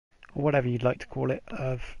or whatever you'd like to call it,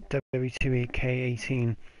 of WWE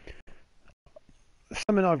 2K18.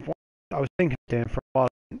 Something I was thinking of doing for a while.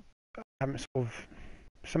 I haven't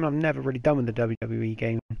something I've never really done with the WWE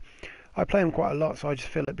game. I play them quite a lot, so I just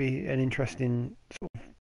feel it'd be an interesting sort of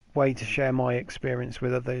way to share my experience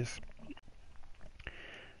with others.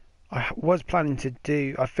 I was planning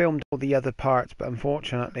to I filmed all the other parts, but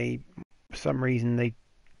unfortunately, for some reason, they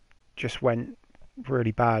just went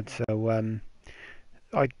really bad. So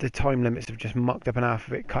the time limits have just mucked up and half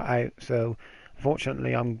of it cut out. So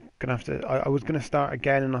unfortunately, I'm gonna have to. I was gonna start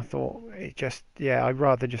again, and I thought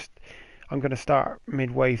I'm gonna start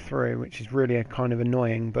midway through, which is really a kind of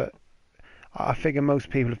annoying. But I figure most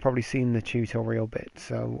people have probably seen the tutorial bit,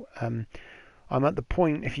 so I'm at the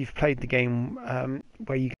point, if you've played the game,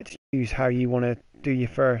 where you get to choose how you want to do your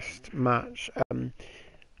first match. And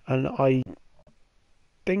I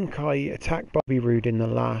think I attacked Bobby Roode in the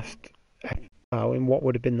in what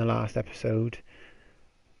would have been the last episode.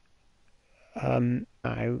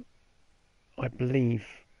 Now, I believe.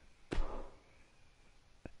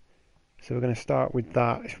 So we're going to start with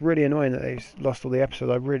that. It's really annoying that they've lost all the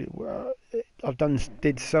episodes.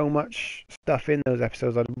 Did so much stuff in those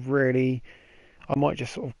episodes. I might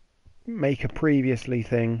just sort of make a previously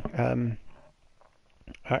thing,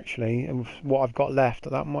 actually, and what I've got left,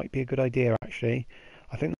 that might be a good idea, actually.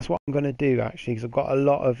 I think that's what I'm going to do, actually, because I've got a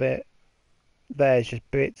lot of it. There's just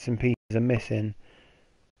bits and pieces are missing.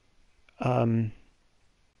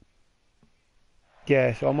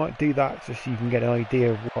 Yeah, so I might do that just so you can get an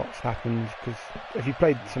idea of what's happened, because if you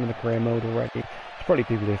played some of the career mode already, there's probably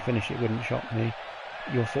people who finish it, wouldn't shock me.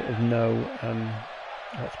 You'll sort of know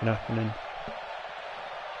what's been happening.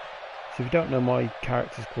 So if you don't know, my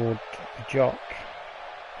character's called Jock.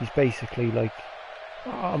 He's basically like,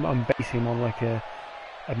 I'm basing him on like a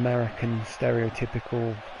American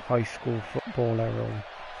stereotypical high school footballer or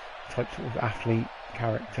type sort of athlete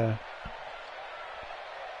character.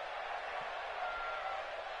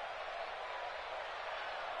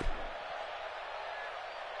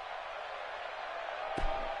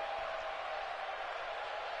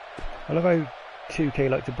 I love how 2K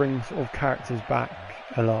like to bring sort of characters back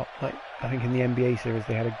a lot. Like I think in the NBA series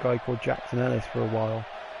they had a guy called Jackson Ellis for a while.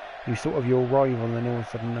 He was sort of your rival, and then all of a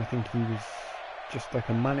sudden I think he was just like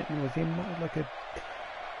a mannequin. Was him like a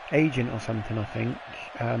agent or something? I think.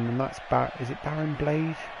 And that's is it Baron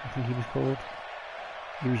Blade? I think he was called.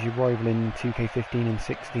 He was your rival in 2K15 and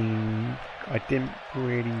 16. I didn't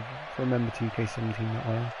really remember 2K17 that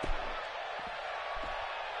well.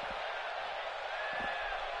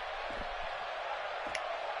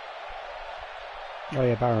 Oh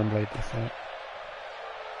yeah, Baron Blade, that's it.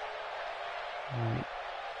 Right.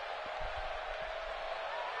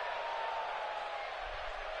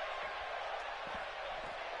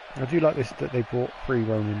 I do like this that they brought Free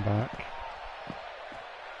Roaming back.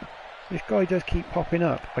 This guy does keep popping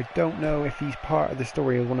up. I don't know if he's part of the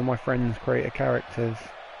story or one of my friends' creator characters.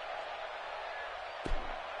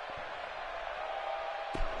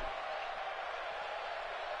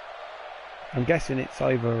 I'm guessing it's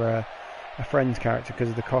either a friend's character because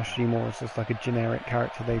of the costume, or it's just like a generic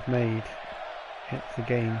character they've made. It's the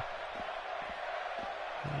game.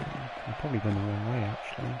 I'm probably going the wrong way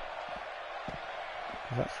actually.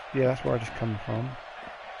 That's where I just come from.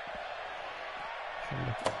 So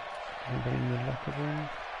anybody in the locker room?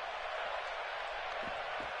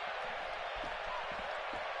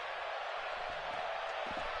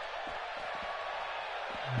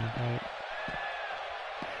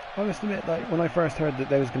 I must admit, like when I first heard that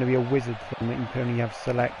there was going to be a wizard thing that you can only have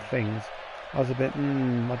select things, I was a bit,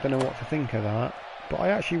 I don't know what to think of that. But I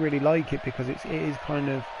actually really like it because it is kind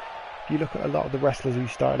of, if you look at a lot of the wrestlers who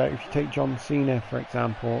started out, if you take John Cena for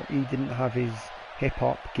example, he didn't have his hip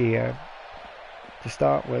hop gear to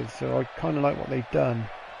start with, so I kind of like what they've done.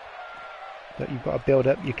 That you've got to build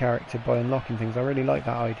up your character by unlocking things. I really like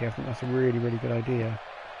that idea. I think that's a really, really good idea.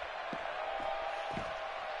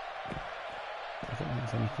 I don't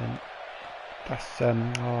think there's anything. That's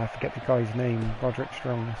I forget the guy's name. Roderick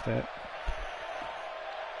Strong, that's it.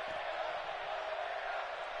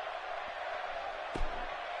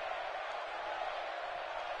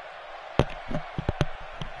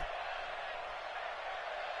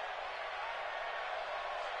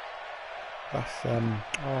 That's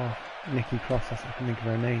Nikki Cross. I can think of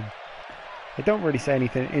her name. They don't really say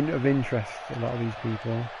anything of interest, a lot of these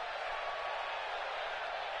people.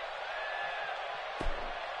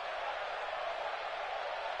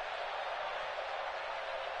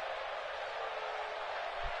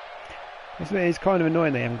 It's kind of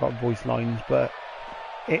annoying they haven't got voice lines, but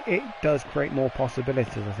it does create more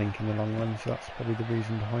possibilities, I think, in the long run, so that's probably the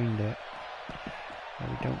reason behind it.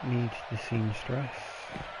 We don't need the seamstress.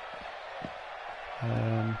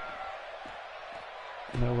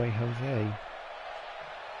 No way, Jose.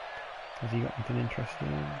 Has he got anything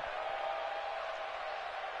interesting?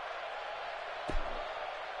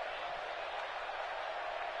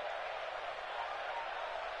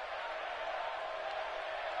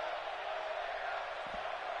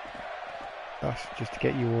 That's just to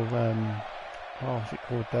get your what's it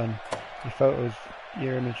called, done? Your photos,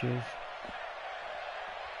 your images.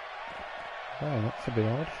 Wow, that's a bit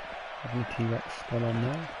odd. Having a T-Rex skull on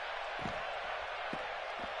there.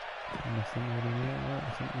 Nothing really new. Right,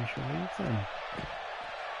 I think we should leave then.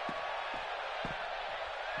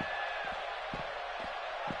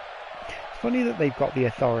 It's funny that they've got the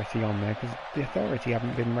Authority on there, because the Authority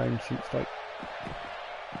haven't been around since like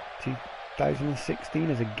 2016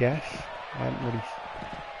 as a guess.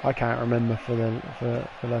 I can't remember for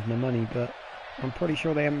Love No Money, but I'm pretty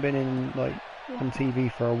sure they haven't been in like on TV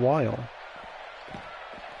for a while.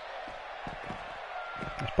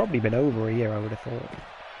 It's probably been over a year, I would have thought.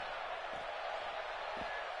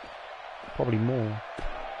 Probably more.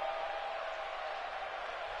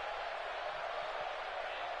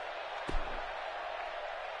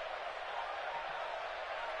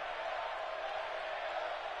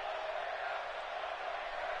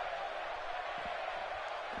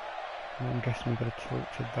 I'm guessing we've got to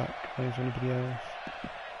talk to that guy. Is there anybody else?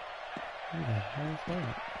 Who the hell is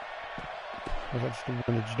that? Or is that just one of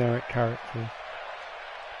the generic characters?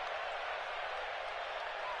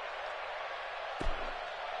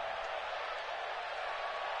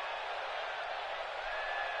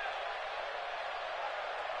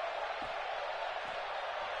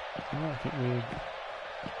 I think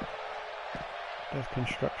there's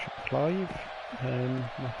Construction Clive. I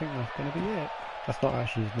think that's going to be it. That's not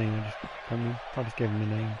actually his name, I just gave him a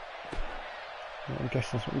name. Well, I guess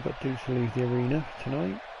that's what we've got to do to leave the arena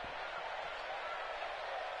tonight.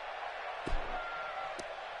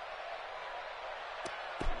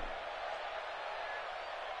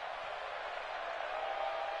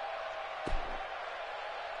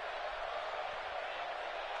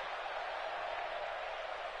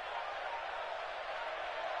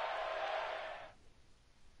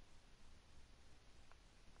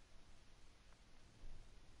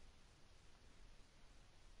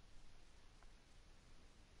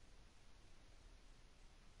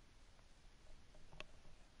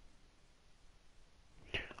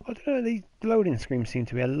 I don't know, these loading screens seem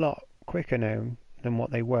to be a lot quicker now than what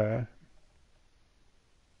they were.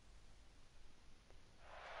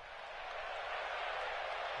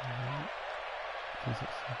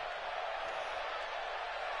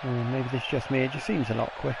 Maybe this is just me, it just seems a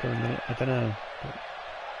lot quicker in the, I don't know. But,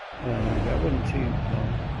 it wasn't too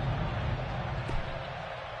long.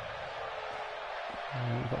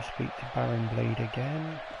 We've got to speak to Baron Blade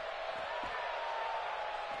again.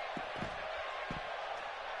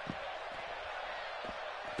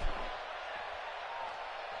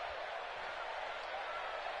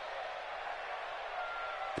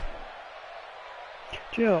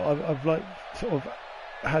 Do you know, I've like sort of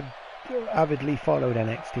had avidly followed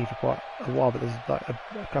NXT for quite a while, but there's like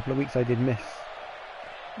a couple of weeks I did miss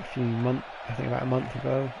a few months, I think about a month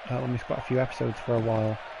ago. I missed quite a few episodes for a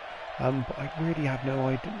while, but I really have no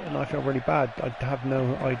idea, and I feel really bad. I have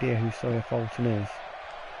no idea who Sawyer Fulton is.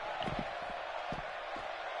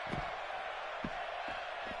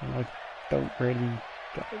 And I don't really,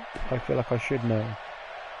 I feel like I should know.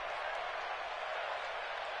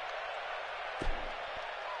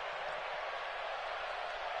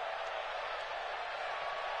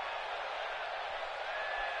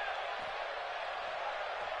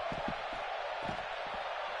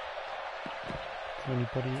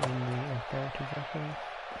 Anybody in the authorities office?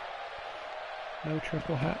 No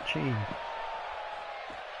Triple Hatchie.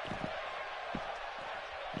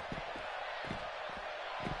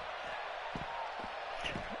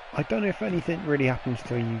 I don't know if anything really happens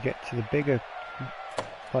till you get to the bigger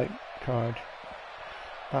like card.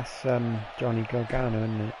 That's Johnny Gargano,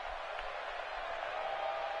 isn't it?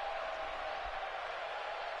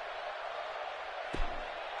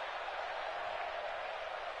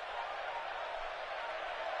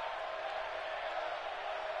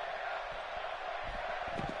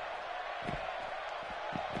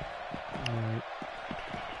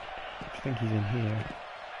 I think he's in here.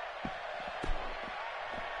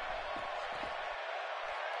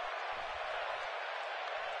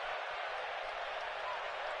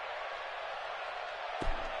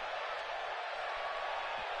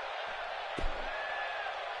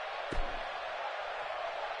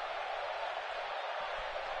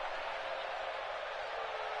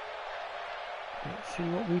 Let's see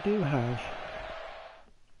what we do have.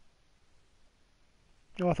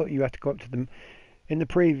 Oh, I thought you had to go up to them. In the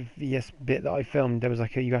previous bit that I filmed, there was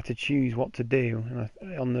like you had to choose what to do. And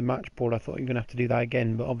on the match board, I thought you were going to have to do that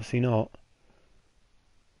again, but obviously not.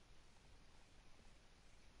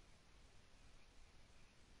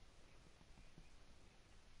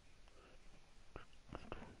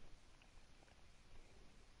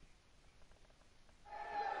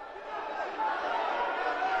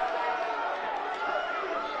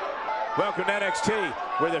 Welcome to NXT,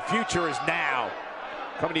 where the future is now.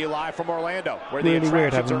 Coming to you live from Orlando, where the Really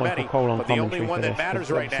weird attractions having are Michael many, Cole on but the only commentary one for that this,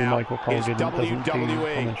 matters right now Michael Cole is doesn't do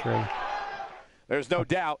WWE. commentary. There's no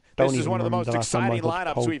doubt Don't this is even one of the remember most the last time exciting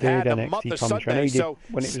Michael lineups Cole we've did had the NXT month of commentary. I know Sunday, he did so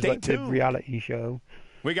when it was stay like the tuned. reality show.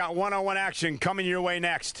 We got one-on-one action coming your way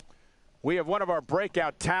next. We have one of our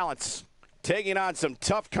breakout talents taking on some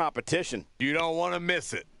tough competition. You don't want to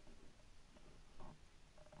miss it.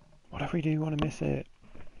 Whatever you do, you want to miss it.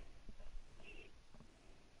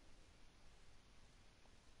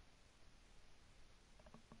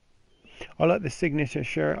 I like the signature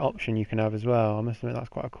shirt option you can have as well. I must admit that's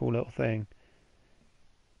quite a cool little thing.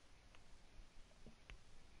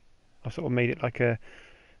 I sort of made it like a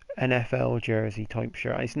NFL jersey type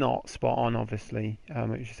shirt. It's not spot on, obviously. It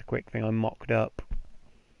was just a quick thing I mocked up.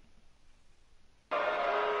 I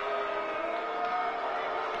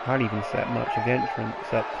haven't even set much of the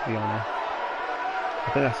entrance up, to be honest. I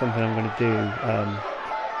think that's something I'm going to do,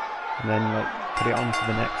 and then like put it on for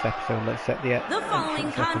the next episode. Let's set the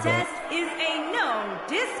following contest is a no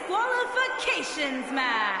disqualifications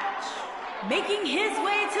match. Making his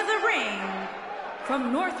way to the ring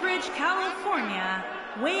from Northridge, California,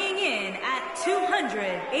 weighing in at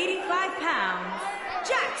 285 pounds,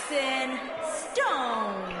 Jackson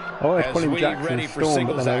Stone. Oh, I call him Jackson Stone,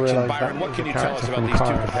 but then I realised that what was can a you tell us character about from these two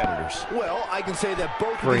Cars. competitors? Well, I can say that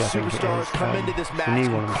both of Three, these I think it superstars is. come into this The match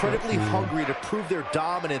new one, incredibly the new one. hungry to prove their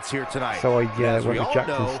dominance here tonight. So I As we went with all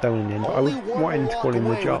Jackson know, Stone in, but I only was one wanting will to walk call him the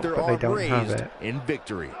away with Jock, their but they arm don't have raised it. in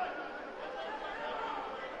victory.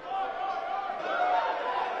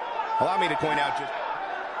 Allow me to point out just...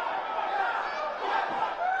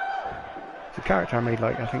 It's a character I made,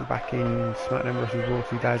 like, I think back in SmackDown vs. Raw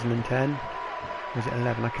 2010. Was it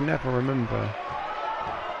 11? I can never remember.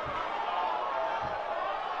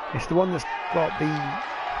 It's the one that's got the...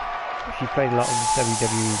 If you've played a lot of the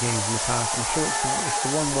WWE games in the past, I'm sure it's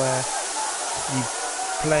the one where you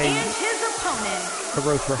play And his opponent, a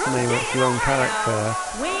Road to WrestleMania, it's your own character,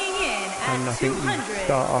 weighing in and I at think you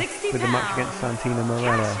start off 260 with a match against Santino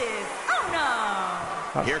Marella.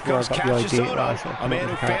 That's Here where I comes got the Cassius idea that I Ohno, sort of a man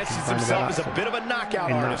who character fancies design himself about as a that bit of a knockout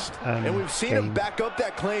in artist. And we've seen him back up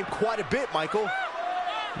that claim quite a bit, Michael.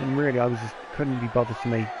 And really, I couldn't be bothered to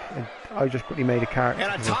make. I just quickly made a character.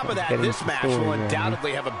 And on top of that, this match will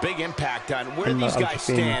undoubtedly have a big impact on where these guys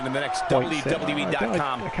stand in the next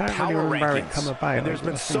WWE.com power rankings. And there's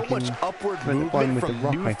been so much upward movement from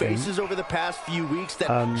new faces over the past few weeks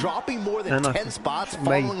that dropping more than 10 spots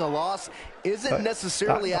following a loss isn't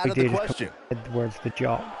necessarily out of the question. Edwards the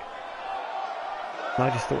Jock. And I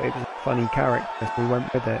just thought it was a funny character, so we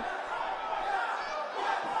went with it.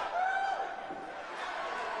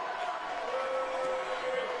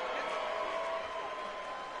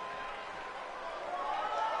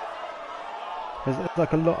 There's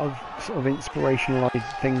like a lot of sort of inspirational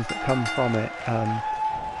things that come from it.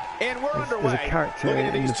 And we're underway. There's a character Looking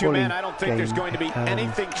at in these the two Bully men, I don't think there's going to be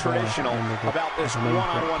anything traditional about this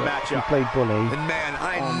one-on-one matchup. He played Bully. And man,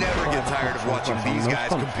 I never get tired of watching these guys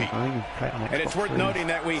compete. And it's worth noting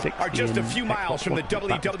that we are just a few miles from the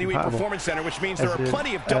WWE Performance Center, which means there are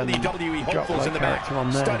plenty of WWE hopefuls in the back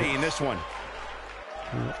studying this one.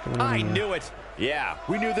 I knew it. Yeah,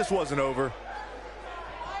 we knew this wasn't over.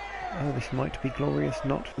 Oh, this might be glorious.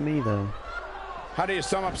 Not for me, though. How do you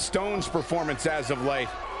sum up Stone's performance as of late?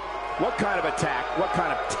 What kind of attack, what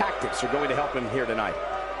kind of tactics are going to help him here tonight?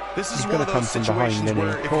 This is one of those situations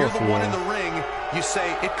where if you're the one in the ring, you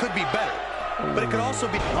say it could be better. But it could also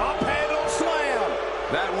be... Up handle slam!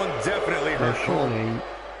 That one definitely hurt. Surely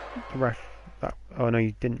the ref... Oh, no,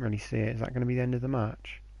 you didn't really see it. Is that going to be the end of the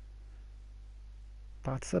match?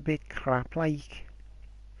 That's a bit crap-like.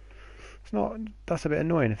 It's not... That's a bit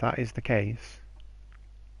annoying if that is the case.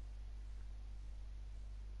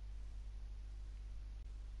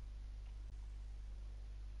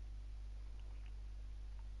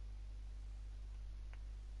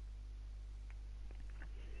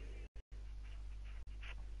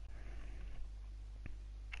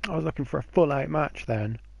 I was looking for a full-out match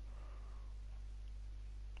then.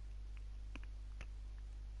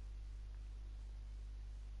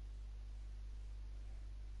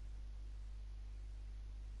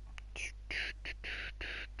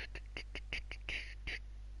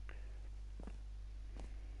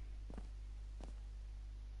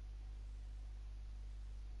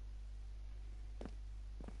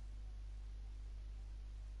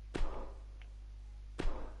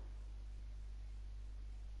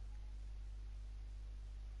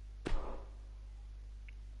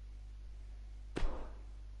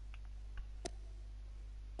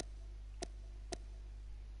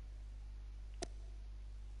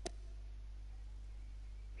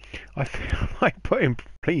 I feel like putting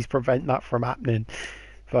please prevent that from happening.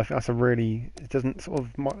 So I think that's a really, it doesn't sort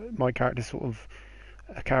of, my character's sort of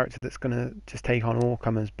a character that's going to just take on all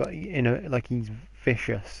comers, but like he's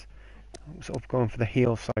vicious. I'm sort of going for the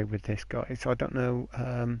heel side with this guy, so I don't know.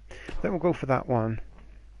 I think we'll go for that one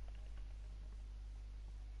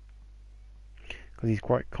because he's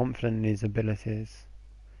quite confident in his abilities,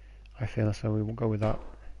 I feel, so we will go with that.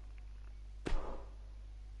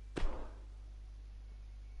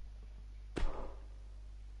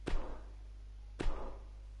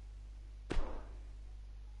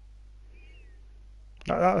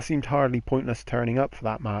 That seemed hardly pointless turning up for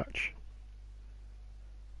that match.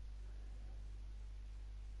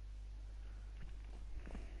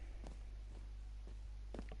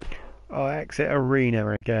 Oh, exit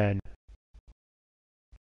arena again.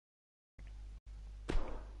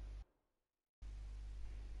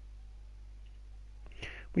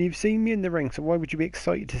 Well, you've seen me in the ring, so why would you be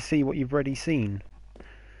excited to see what you've already seen?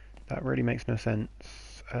 That really makes no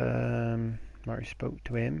sense. Murray spoke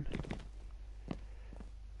to him.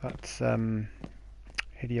 That's Hideo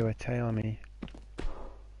Itami. I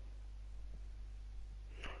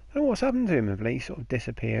don't know what's happened to him of late. He sort of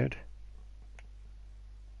disappeared.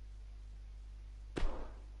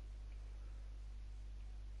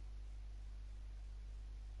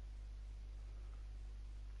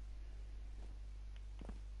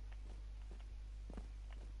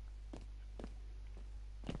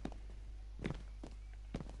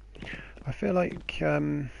 I feel like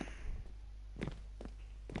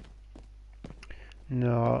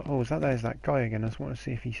no. Oh, is that there's that guy again? I just want to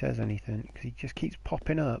see if he says anything because he just keeps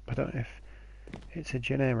popping up. I don't know if it's a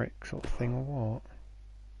generic sort of thing or what.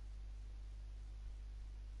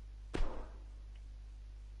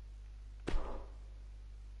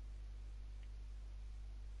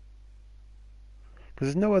 Because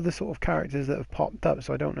there's no other sort of characters that have popped up,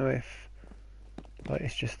 so I don't know if like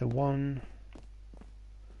it's just the one.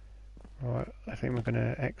 Right, I think we're going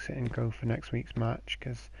to exit and go for next week's match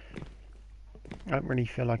because I don't really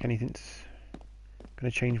feel like anything's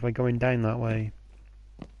going to change by going down that way.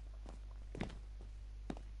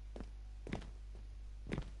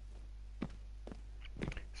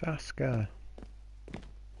 It's Asuka.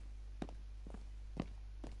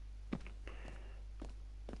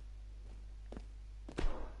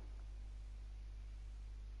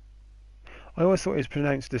 I always thought it was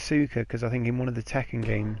pronounced Asuka because I think in one of the Tekken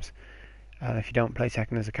games, if you don't play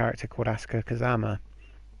Tekken, there's a character called Asuka Kazama.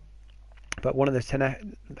 But one of the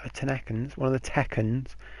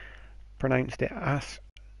Tekkens pronounced it as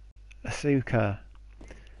Asuka.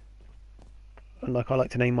 And like I like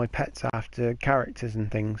to name my pets after characters and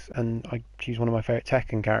things, and she's one of my favourite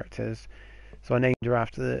Tekken characters, so I named her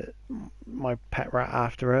after my pet rat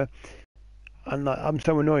after her. And I'm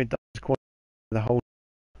so annoyed that I was calling the whole.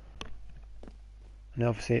 And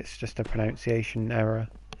obviously it's just a pronunciation error.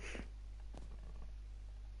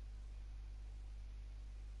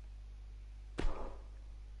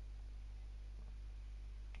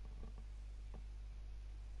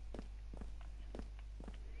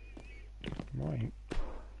 Right.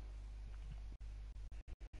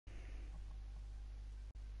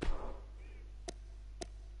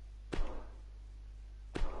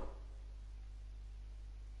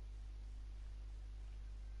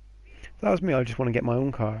 If that was me, I just want to get my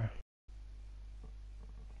own car.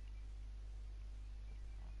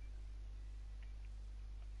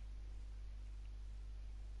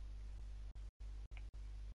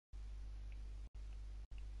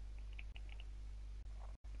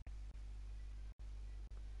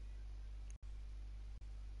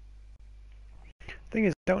 Thing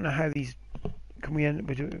is, I don't know how these. Can we end?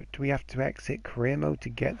 Do we have to exit career mode to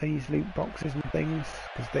get these loot boxes and things?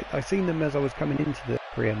 Because I seen them as I was coming into the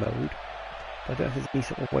career mode. But I don't know if there's any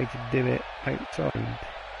sort of way to do it outside.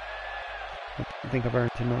 I don't think I've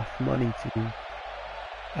earned enough money to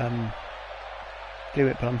do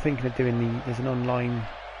it. But I'm thinking of doing there's an online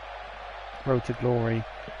Road to Glory.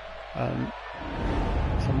 So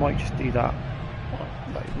I might just do that,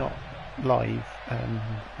 like not live,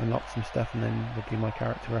 unlock some stuff, and then we'll do my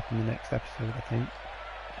character up in the next episode, I think.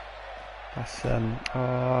 That's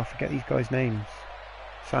I forget these guys' names.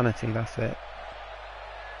 Sanity, that's it.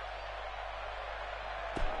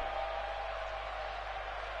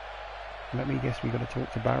 Let me guess, we got to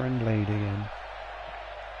talk to Baron Blade again.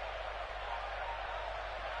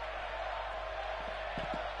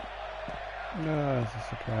 No, that's a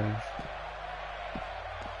surprise.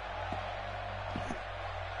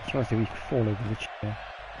 I was trying to see if we could fall over the chair.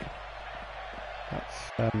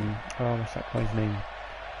 That's, oh, what's that guy's name?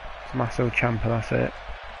 Tommaso Ciampa, that's it.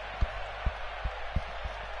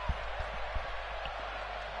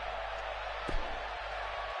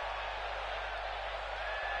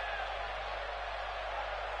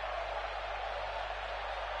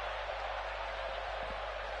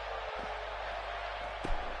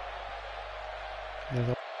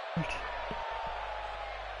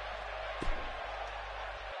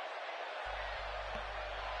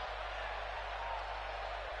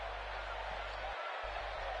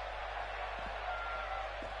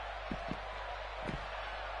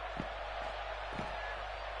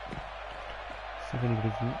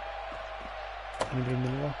 Anybody in the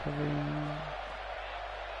locker room?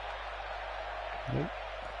 Nope.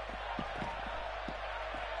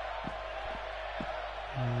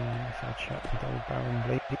 Let's have a chat with old Baron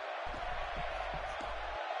Blakey.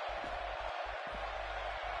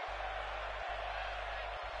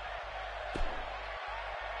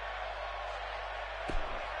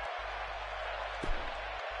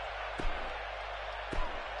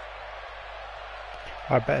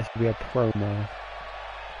 I bet it's going to be a promo.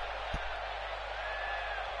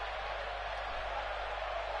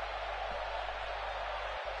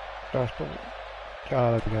 Oh,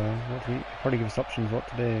 there we go. Probably give us options what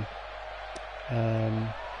to do.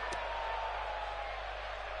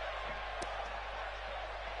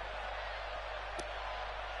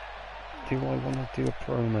 Do I want to do a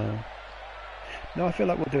promo? No, I feel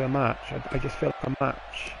like we'll do a match. I just feel like a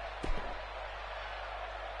match.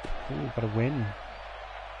 Ooh, got to win.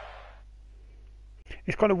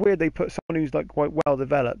 It's kind of weird they put someone who's like quite well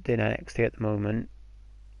developed in NXT at the moment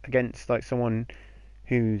against like someone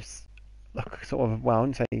who's like sort of, well, I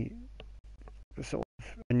wouldn't say sort of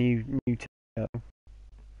a new title.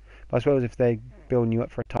 But I suppose if they're building you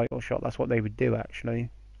up for a title shot, that's what they would do actually.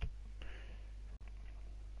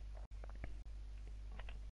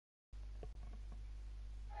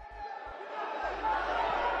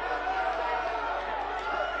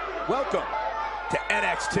 Welcome to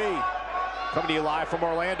NXT. Coming to you live from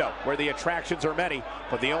Orlando, where the attractions are many,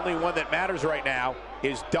 but the only one that matters right now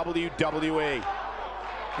is WWE.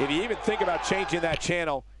 If you even think about changing that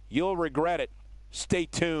channel, you'll regret it. Stay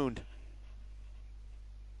tuned.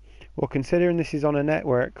 Well, considering this is on a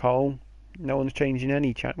network, Cole, no one's changing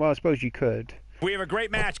any channel. Well, I suppose you could. We have a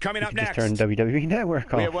great match coming up next. Just turn WWE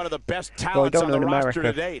Network off. We have one of the best talents on the roster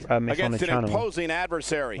to date against an imposing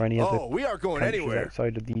adversary. Oh, we aren't going anywhere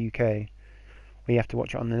outside of the UK. We have to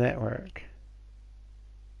watch it on the network.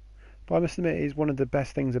 But I must admit, it's one of the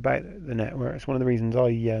best things about the network. It's one of the reasons I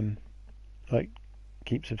like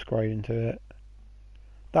keep subscribing to it.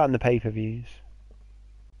 That and the pay-per-views.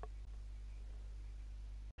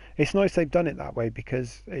 It's nice they've done it that way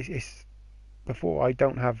because it's before I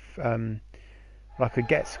don't have I could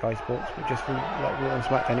get Sky Sports, but just for like Raw and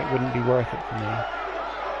SmackDown, it wouldn't be worth it for me.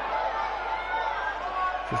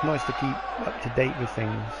 So it's nice to keep up to date with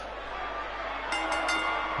things.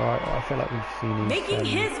 Right, I feel like we've seen his, making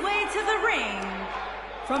his way to the ring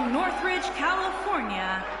from Northridge,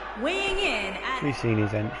 California, weighing in at... We've seen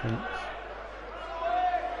his entrance.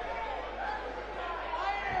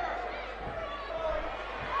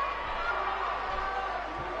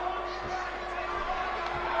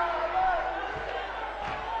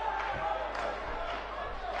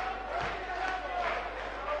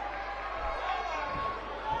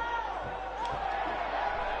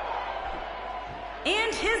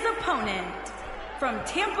 And his opponent from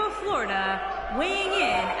Tampa, Florida, weighing in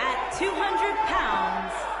at 200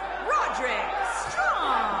 pounds, Roderick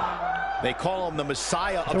Strong. They call him the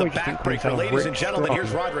Messiah of the backbreaker. Ladies and gentlemen,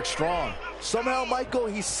 here's Roderick Strong. Somehow, Michael,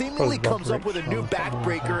 he seemingly comes up with a new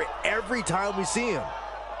backbreaker every time we see him.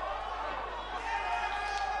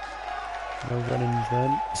 No run-ins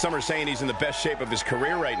then. Some are saying he's in the best shape of his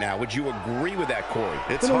career right now. Would you agree with that, Corey?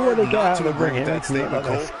 It's hard not to agree with that statement,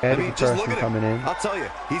 Cole. I mean, just look at him. I'll tell you,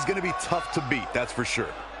 he's going to be tough to beat, that's for sure.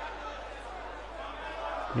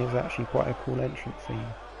 It's actually quite a cool entrance scene.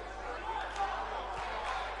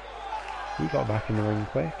 He got back in the ring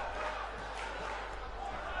quick.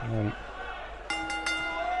 Right.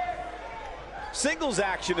 Singles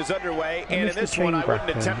action is underway, and in this one, I wouldn't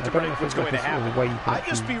attempt to predict what's going to happen. I'd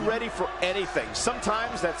just be ready for anything.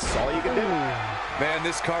 Sometimes that's all you can do. Man,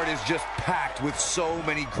 this card is just packed with so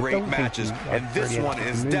many great matches, and this one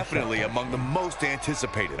is definitely among the most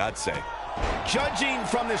anticipated, I'd say. Judging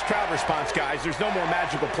from this crowd response, guys, there's no more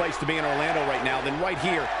magical place to be in Orlando right now than right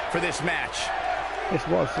here for this match. This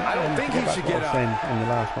was. I don't think he should get up. In the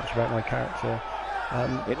last match about my character.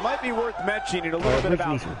 It might be worth mentioning a little bit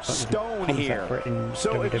about Stone here.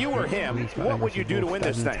 So if you were him, what would you do to win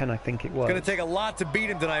this thing? I think it was. It's going to take a lot to beat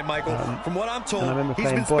him tonight, Michael. From what I'm told, he's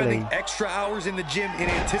been spending extra hours in the gym in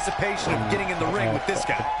anticipation of getting in the ring with this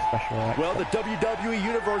guy. Well, the WWE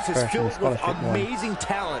Universe is filled with amazing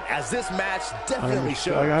talent, as this match definitely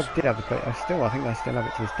shows. I did have the play. I think I still have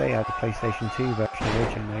it to this day. I had the PlayStation 2 version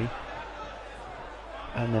originally,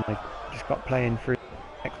 and then I just got playing through.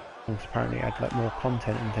 Apparently I had like more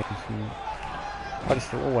content and things, and I just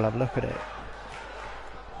thought, oh, well, I'll have a look at it. And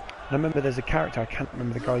I remember there's a character, I can't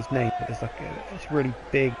remember the guy's name, but there's like this really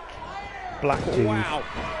big black dude. Wow,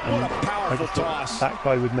 what a powerful toss. That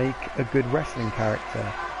guy would make a good wrestling character.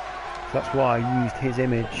 So that's why I used his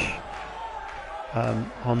image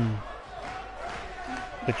on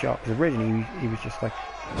the Jock. Because originally he was just like,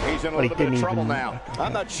 he's in a little bit of trouble now.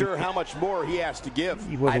 I'm not sure how much more he has to give.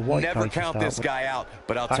 I'd never count this guy out,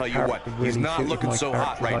 but I'll tell you what, he's not looking so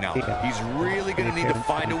hot right now. He's really going to need to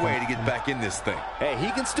find a way to get back in this thing. Hey,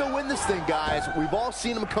 he can still win this thing, guys. We've all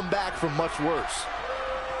seen him come back from much worse.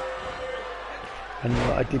 And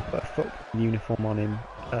I did put a football uniform on him,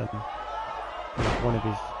 one of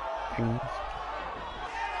his things.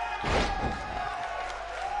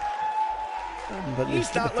 But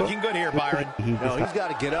he's not looking good here, Byron. He's got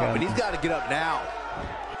to get up, and he's got to get up now.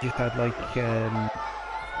 He just had like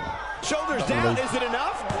shoulders down. Is it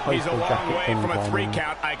enough? He's a long way from a 3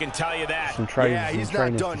 count. I can tell you that. Some trainers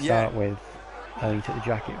to start with. He took the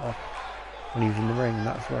jacket off when he was in the ring.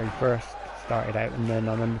 That's where he first started out. And then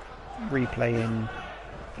I remember replaying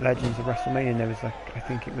Legends of WrestleMania. And there was like, I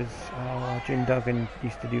think it was Jim Duggan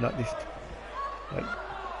used to do like this, like,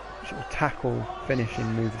 sort of tackle finishing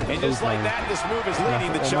move. And just like that, this move is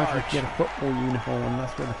leading the charge. Imagine if you had a football uniform, and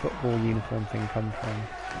that's where the football uniform thing comes from.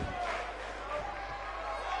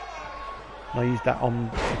 And I used that on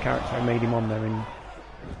the character. I made him on there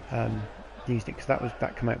and used it because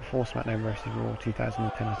that came out before SmackDown vs. Raw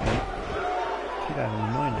 2010, I think.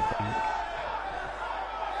 2009, I think.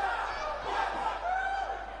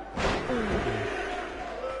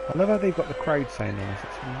 I love how they've got the crowd sound on this.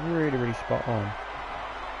 It's really, really spot on.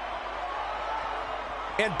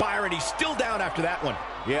 And Byron, he's still down after that one.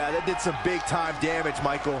 Yeah, that did some big-time damage,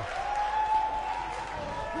 Michael.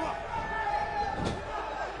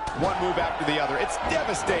 One move after the other. It's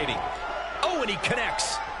devastating. Oh, and he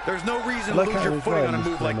connects. There's no reason to lose your footing on a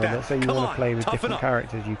move like that. Let's say you want to play with different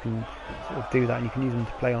characters, you can sort of do that, and you can use them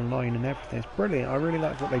to play online and everything. It's brilliant. I really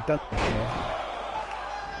like what they've done here.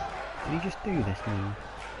 Did he just do this move?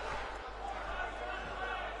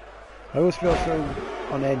 I always feel so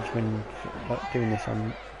on edge when like, doing this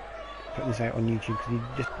on, putting this out on YouTube, because you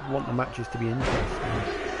just want the matches to be interesting.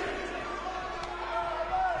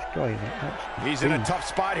 This guy is like, he's in a tough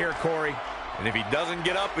spot here, Corey. And if he doesn't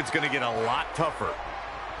get up, it's going to get a lot tougher.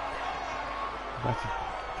 I'm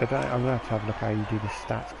going to have to have a look how you do the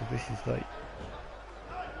stats, because this is like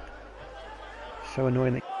so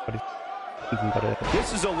annoying that you've even got a...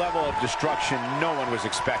 This is a level of destruction no one was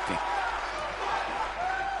expecting.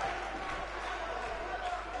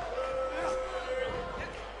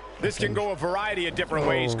 This can go a variety of different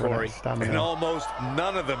ways, Corey. And almost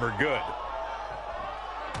none of them are good.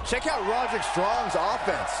 Check out Roderick Strong's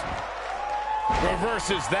offense.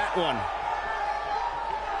 Reverses that one.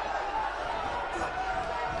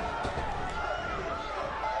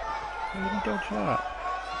 How did he dodge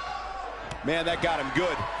that? Man, that got him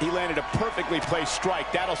good. He landed a perfectly placed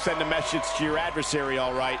strike. That'll send a message to your adversary,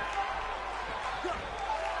 all right.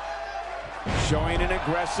 Showing an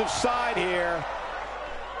aggressive side here.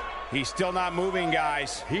 He's still not moving,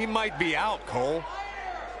 guys. He might be out, Cole.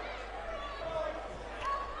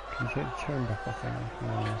 Can you hit the turnbuckle thing?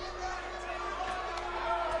 No.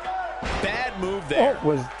 Bad move there. What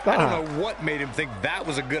was that? I don't know what made him think that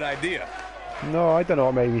was a good idea. No, I don't know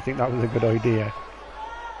what made me think that was a good idea.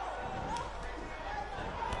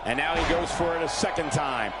 And now he goes for it a second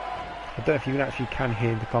time. I don't know if you actually can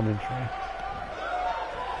hear the commentary.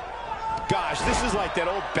 Gosh, this is like that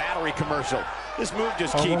old battery commercial. This move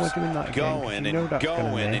just keeps going and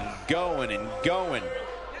going and going and going.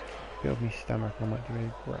 Build me stomach, I might do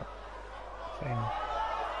a grab. Same.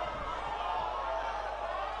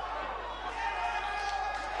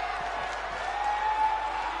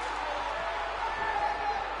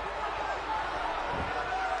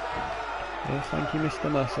 Yes, thank you, Mr.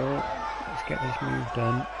 Muscle. Let's get this move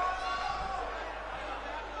done.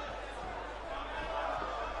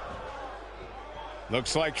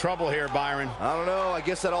 Looks like trouble here, Byron. I don't know. I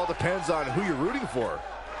guess that all depends on who you're rooting for.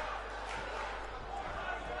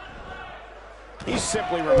 He's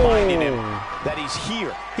simply reminding him that he's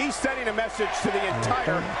here. He's sending a message to the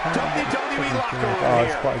entire WWE locker room here. Oh,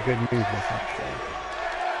 it's quite a good move, this, actually.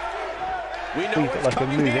 We know it's like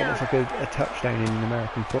coming a move. there. It looks like a touchdown in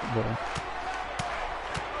American football.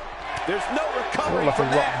 There's no recovery like from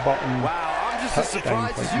a rock that. bottom. Wow, I'm just as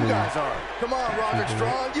surprised as you guys are. Come on, Roderick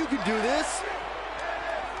Strong, you can do this.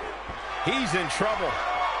 He's in trouble.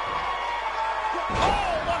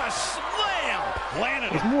 Oh, what a slam!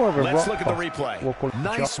 Planted. It's more of a Let's look at the replay.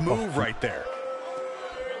 Nice move right there.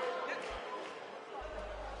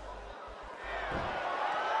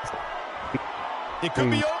 It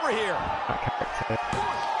could be over here.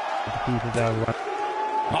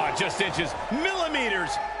 Oh, just inches,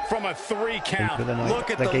 millimeters from a 3 count.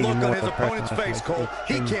 Look at the look on his opponent's face, Cole.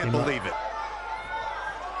 He can't believe it.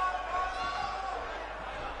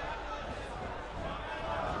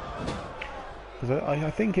 because I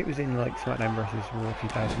think it was in like SmackDown vs. Raw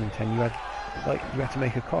 2010. You had to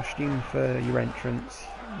make a costume for your entrance,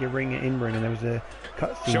 your ring in-ring, and there was a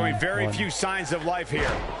cutscene. Showing very few signs of life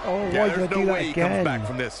here. Oh, why did I do that again? He comes back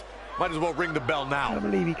from this. Might as well ring the bell now. I can't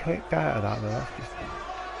believe he kicked out of that though. That's just...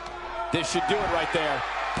 This should do it right there.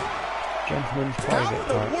 Gentleman's private.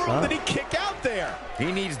 How in the world did he kick out there?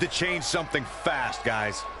 He needs to change something fast,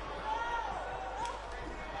 guys.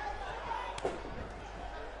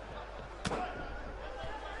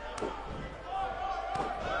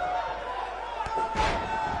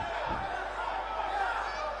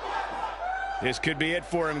 This could be it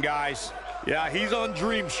for him, guys. Yeah, he's on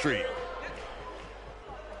Dream Street.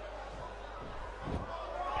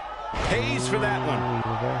 Pays for that one.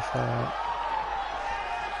 Reverse that.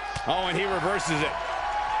 Oh, and he reverses it.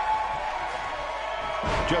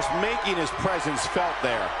 Just making his presence felt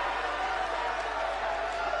there.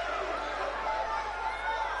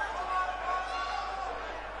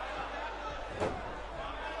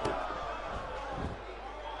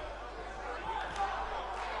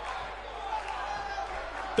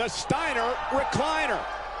 The Steiner recliner.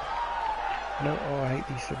 No, oh, I hate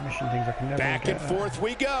these submission things. I can never Back get and forth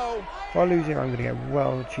we go. If I lose here, I'm going to get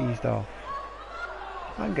well cheesed off.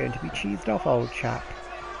 I'm going to be cheesed off, old chap.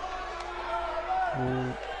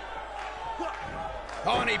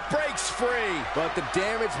 Oh, and he breaks free. But the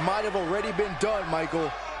damage might have already been done,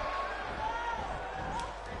 Michael.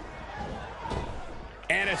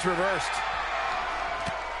 And it's reversed.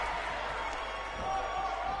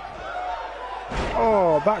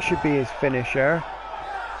 Oh, that should be his finisher.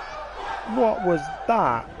 What was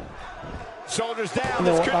that? Shoulders down. I don't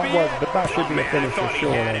know what that was, but that should be a finisher,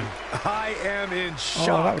 surely. I am in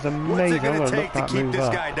shock. Oh, that was amazing. What's it going to take to keep this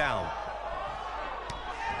up. guy down?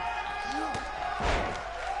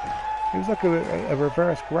 It was like a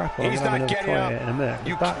reverse grapple. He's not getting up. In a minute.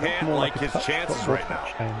 You can't like his chances right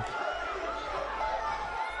now.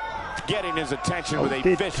 Getting his attention with a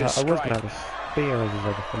vicious strike. I was going to have a spear as his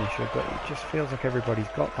other finisher, but it just feels like everybody's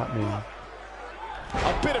got that move.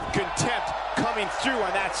 A bit of contempt coming through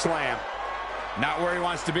on that slam. Not where he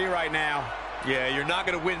wants to be right now. Yeah, you're not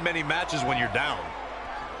going to win many matches when you're down.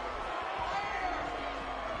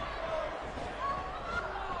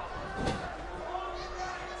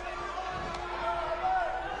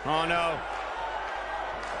 Oh, no.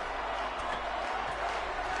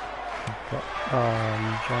 Oh,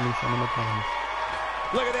 you Johnny son of a gun.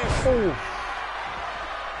 Look at this. Oh.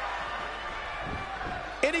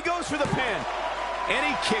 And he goes for the pin. And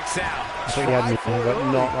he kicks out. I think he had me, but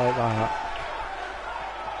not like that.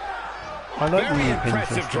 I like the new pin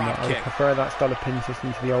system. I prefer that style of pin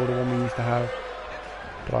system to the older one we used to have.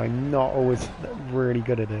 But I'm not always really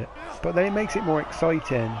good at it. But then it makes it more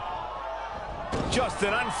exciting. Just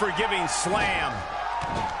an unforgiving slam.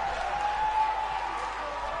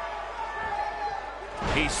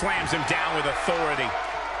 He slams him down with authority.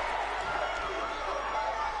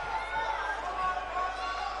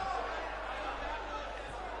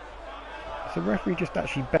 So the referee just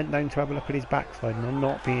actually bent down to have a look at his backside, and I'm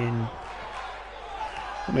not being...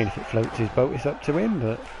 I mean, if it floats his boat, it's up to him,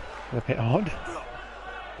 but a bit odd.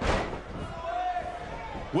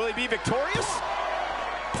 Will he be victorious?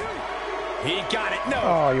 He got it. No.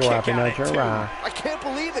 Oh, you're having a giraffe. I can't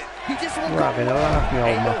believe it. He just won't You're having a laugh, you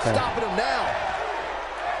old mucker. Stopping him now.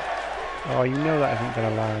 Oh, you know that isn't going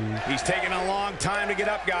to land. He's taking a long time to get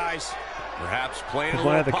up, guys. Perhaps playing a one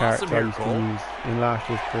little of the characters I used to Cole. use in last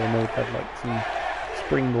year's promo had like some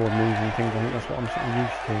springboard moves and things. I think that's what I'm sort of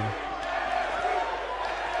used to.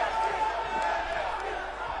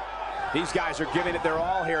 These guys are giving it their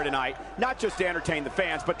all here tonight, not just to entertain the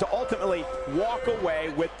fans, but to ultimately walk away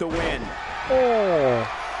with the win. Oh!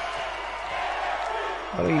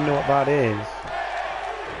 I don't even know what that is.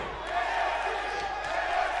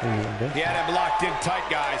 He had him locked in tight,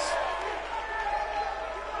 guys.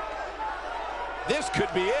 This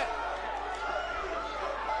could be it.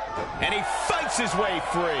 And he fights his way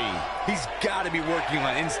free. He's got to be working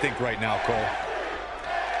on instinct right now, Cole.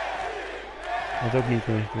 I don't need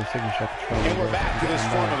to do a signature. And we're back to this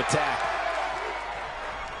form of attack.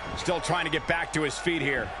 Still trying to get back to his feet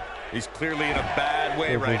here. He's clearly in a bad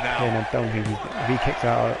way right now. I don't think if he kicks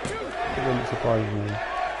out, it wouldn't surprise me.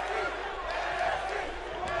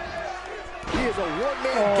 He is a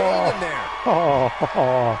one-man game in there.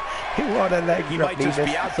 What a leg he drop. Might just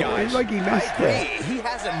be out, guys. It's like he missed it. He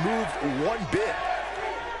hasn't moved one bit.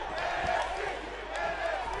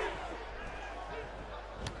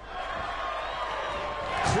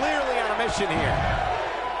 Clearly on a mission here.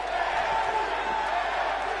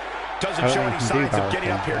 Doesn't show any signs of getting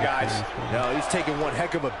up here, guys. No, he's taking one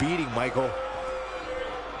heck of a beating, Michael.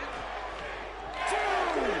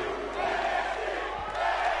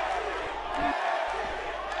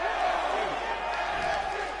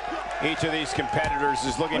 Each of these competitors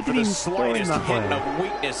is looking for the slightest hint of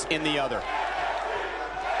weakness in the other.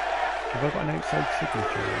 Have I got an outside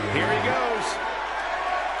signature? Here he goes.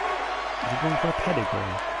 Is he going for a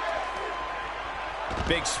pedigree?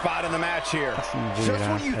 Big spot in the match here. Just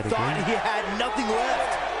when you thought he had nothing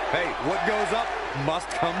left. Hey, what goes up must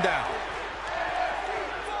come down.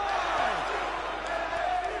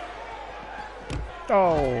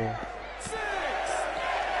 Oh.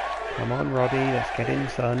 Come on, Roddy, let's get in,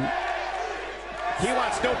 son. He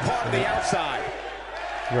wants no part of the outside.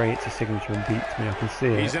 Ray, it's a signature and beats me, I can see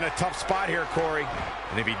it. He's in a tough spot here, Corey.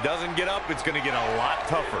 And if he doesn't get up, it's going to get a lot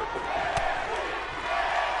tougher.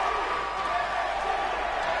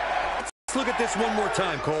 Let's look at this one more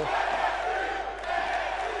time, Cole.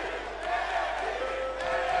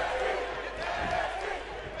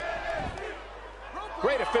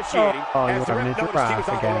 Great officiating. Oh, you're having a giraffe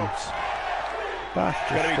again. That's just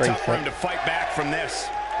going to be tough for him to fight back from this.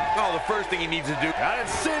 Oh, the first thing he needs to do. Got it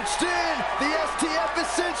cinched in. The STF is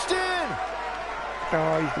cinched in.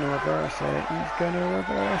 Oh, he's going to reverse it. He's going to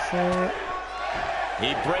reverse it.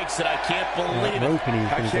 He breaks it. I can't believe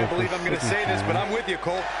it. I can't believe I'm going to say this, but I'm with you,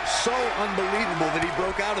 Cole. So unbelievable that he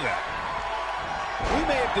broke out of that. We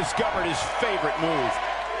may have discovered his favorite move.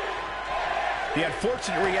 The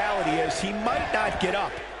unfortunate reality is he might not get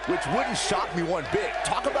up, which wouldn't shock me one bit.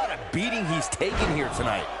 Talk about a beating he's taken here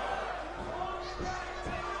tonight.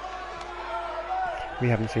 We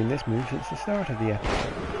haven't seen this move since the start of the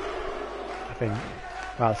episode, I think.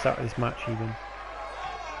 Well, the start of this match even.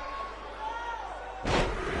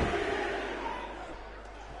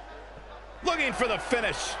 Looking for the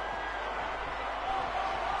finish.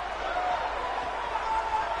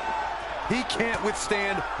 He can't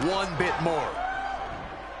withstand one bit more.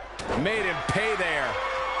 Made him pay there.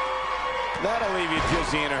 That'll leave you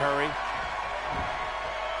dizzy in a hurry.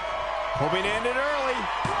 Hoping to end it early.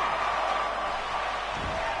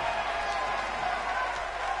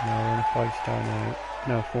 No, we're on a 5-star now.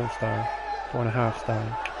 No, 4-star.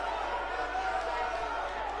 4.5-star.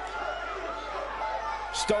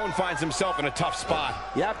 Stone finds himself in a tough spot.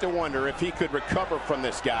 You have to wonder if he could recover from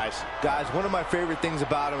this, guys. Guys, one of my favorite things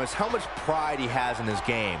about him is how much pride he has in his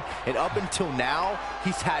game. And up until now,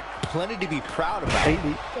 he's had plenty to be proud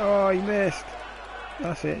about. Oh, he missed.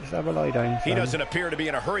 That's it. Just have a lie down. He doesn't appear to be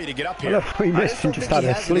in a hurry to get up here. I love how he missed and just had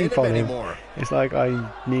a sleep on him. It's like, I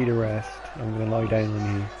need a rest. I'm going to lie down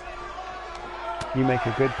on you. You make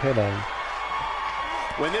a good pillow.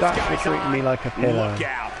 When this That's guy's for treating me like a pillow. Look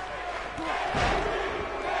out.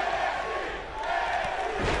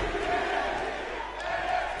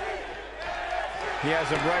 He has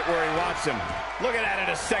him right where he wants him. Looking at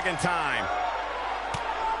it a second time.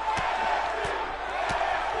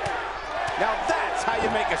 Now that's how you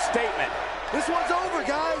make a statement. This one's over,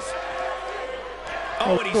 guys.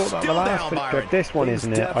 Oh, and he's still down, Byron. This one,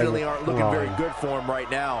 isn't it? Definitely aren't looking very good for him right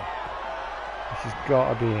now. This has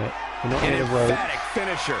got to be it. We're not near the ropes. Emphatic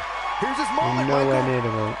finisher. Here's his moment, We're nowhere Michael. near the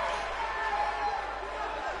ropes.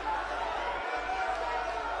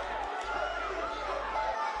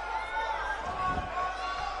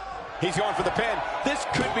 He's going for the pin. This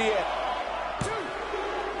could be it.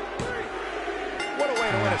 What a way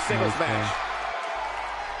to win a singles match.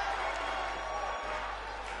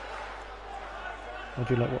 I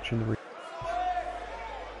do like watching the replays.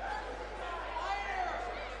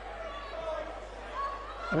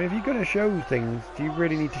 I mean, if you're going to show things, do you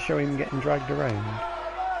really need to show him getting dragged around?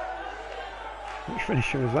 Which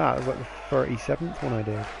finisher was that? It was like the 37th one I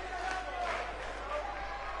did.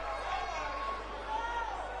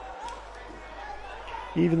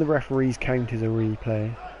 Even the referees count as a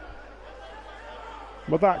replay.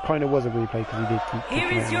 Well, that kind of was a replay because he did keep.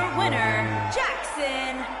 Here is your winner,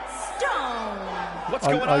 Jackson Stone. What's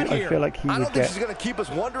going on here? I feel like he would I don't think she's going to keep us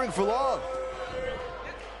wondering for long.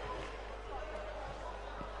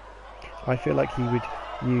 I feel like he would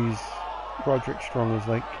use Roderick Strong as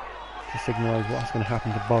like to signalise what's going to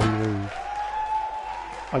happen to Bobby Roode.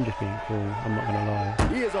 I'm just being cruel. I'm not going to lie.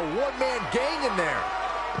 He is a one-man gang in there.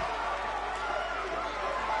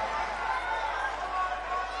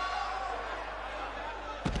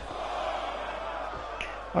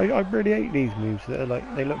 I really hate these moves that are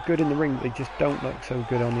like, they look good in the ring, but they just don't look so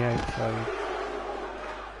good on the outside.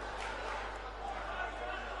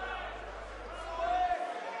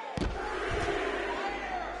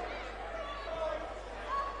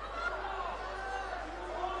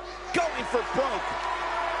 Going for broke.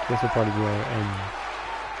 This will probably be where it ends.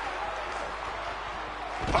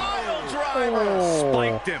 Pile driver. Oh.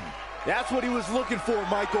 Spiked him. That's what he was looking for,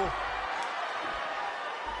 Michael.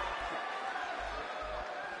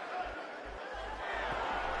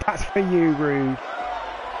 That's for you, Rude.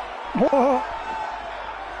 What?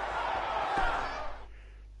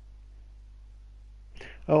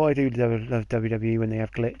 Oh, I do love WWE when they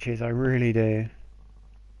have glitches. I really do.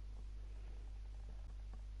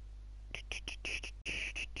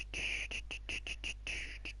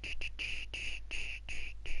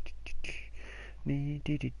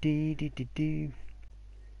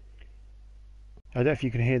 I don't know if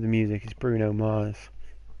you can hear the music. It's Bruno Mars.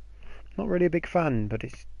 Not really a big fan, but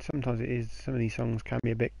sometimes it is. Some of these songs can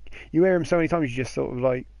be a bit. You hear them so many times, you just sort of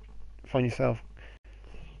like find yourself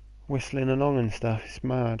whistling along and stuff. It's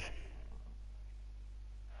mad.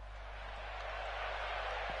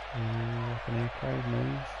 Like a new crowd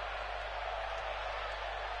noise.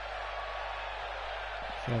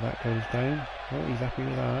 See how that goes down. Oh, he's happy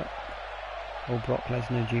with that. Old Brock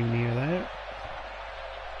Lesnar Jr. there.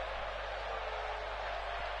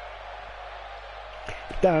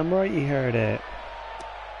 Damn right you heard it.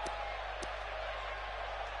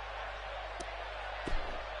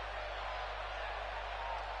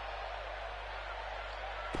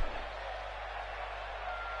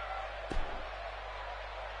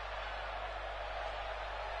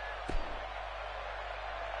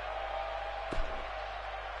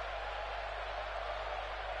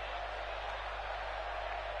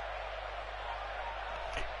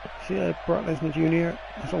 See Brock Lesnar Jr.?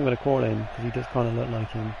 That's what I'm going to call him, because he does kind of look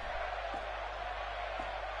like him.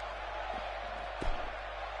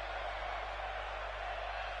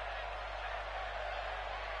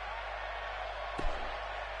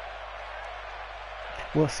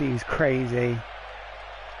 We'll see, he's crazy.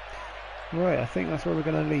 Right, I think that's where we're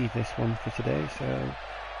going to leave this one for today, so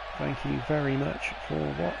thank you very much for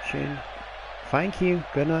watching. Thank you,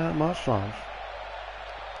 good night, much love.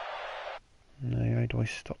 No, how do I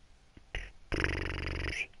stop?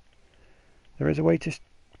 There is a way to...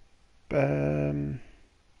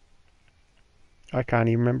 I can't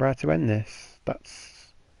even remember how to end this.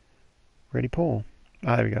 That's really poor.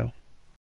 Ah, there we go.